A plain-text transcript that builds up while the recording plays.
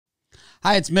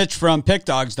Hi, it's Mitch from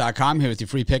PickDawgz.com here with your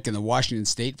free pick in the Washington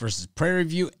State versus Prairie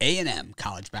View A&M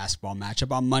college basketball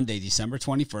matchup on Monday, December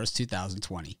 21st,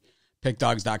 2020.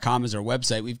 PickDawgz.com is our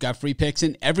website. We've got free picks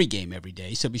in every game every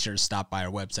day, so be sure to stop by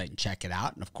our website and check it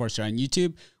out. And of course, on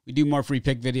YouTube, we do more free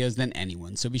pick videos than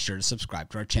anyone, so be sure to subscribe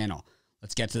to our channel.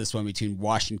 Let's get to this one between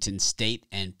Washington State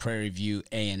and Prairie View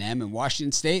A&M. And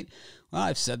Washington State, well,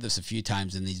 I've said this a few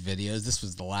times in these videos. This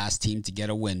was the last team to get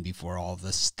a win before all of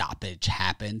the stoppage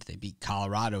happened. They beat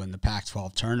Colorado in the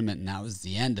Pac-12 tournament, and that was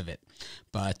the end of it.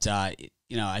 But, I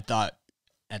thought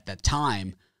at that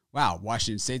time, wow,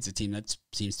 Washington State's a team that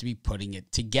seems to be putting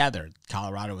it together.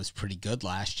 Colorado was pretty good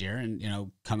last year,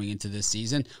 and, coming into this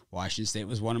season, Washington State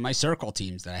was one of my circle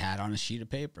teams that I had on a sheet of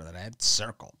paper that I had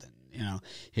circled. And,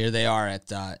 here they are at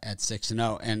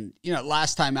 6-0. And,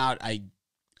 last time out,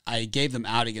 I gave them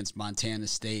out against Montana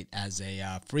State as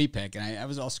a free pick, and I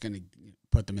was also going to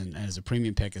put them in as a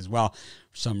premium pick as well.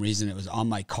 For some reason, it was on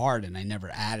my card, and I never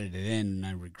added it in, and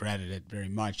I regretted it very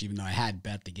much. Even though I had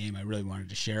bet the game, I really wanted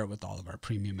to share it with all of our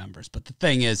premium members. But the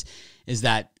thing is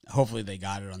that hopefully they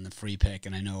got it on the free pick,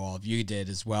 and I know all of you did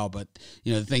as well. But,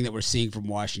 the thing that we're seeing from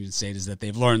Washington State is that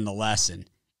they've learned the lesson.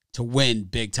 To win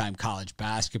big-time college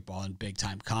basketball and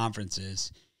big-time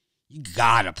conferences, you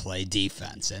got to play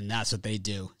defense, and that's what they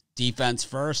do. Defense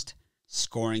first,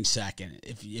 scoring second.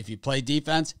 If you play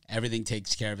defense, everything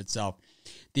takes care of itself.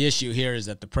 The issue here is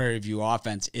that the Prairie View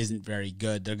offense isn't very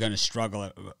good. They're going to struggle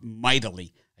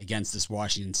mightily against this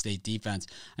Washington State defense.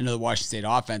 I know the Washington State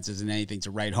offense isn't anything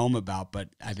to write home about, but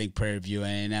I think Prairie View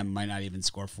A&M might not even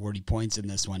score 40 points in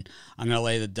this one. I'm going to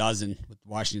lay the dozen with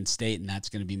Washington State, and that's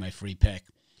going to be my free pick.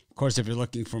 Of course, if you're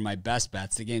looking for my best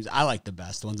bets, the games I like the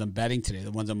best, the ones I'm betting today,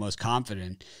 the ones I'm most confident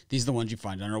in, these are the ones you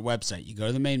find on our website. You go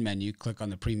to the main menu, click on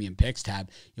the Premium Picks tab,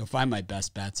 you'll find my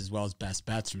best bets as well as best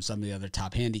bets from some of the other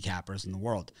top handicappers in the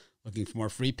world. Looking for more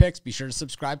free picks? Be sure to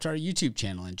subscribe to our YouTube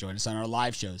channel and join us on our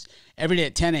live shows every day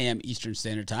at 10 a.m. Eastern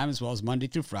Standard Time, as well as Monday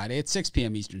through Friday at 6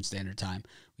 p.m. Eastern Standard Time.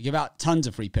 We give out tons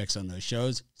of free picks on those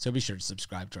shows, so be sure to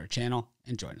subscribe to our channel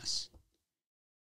and join us.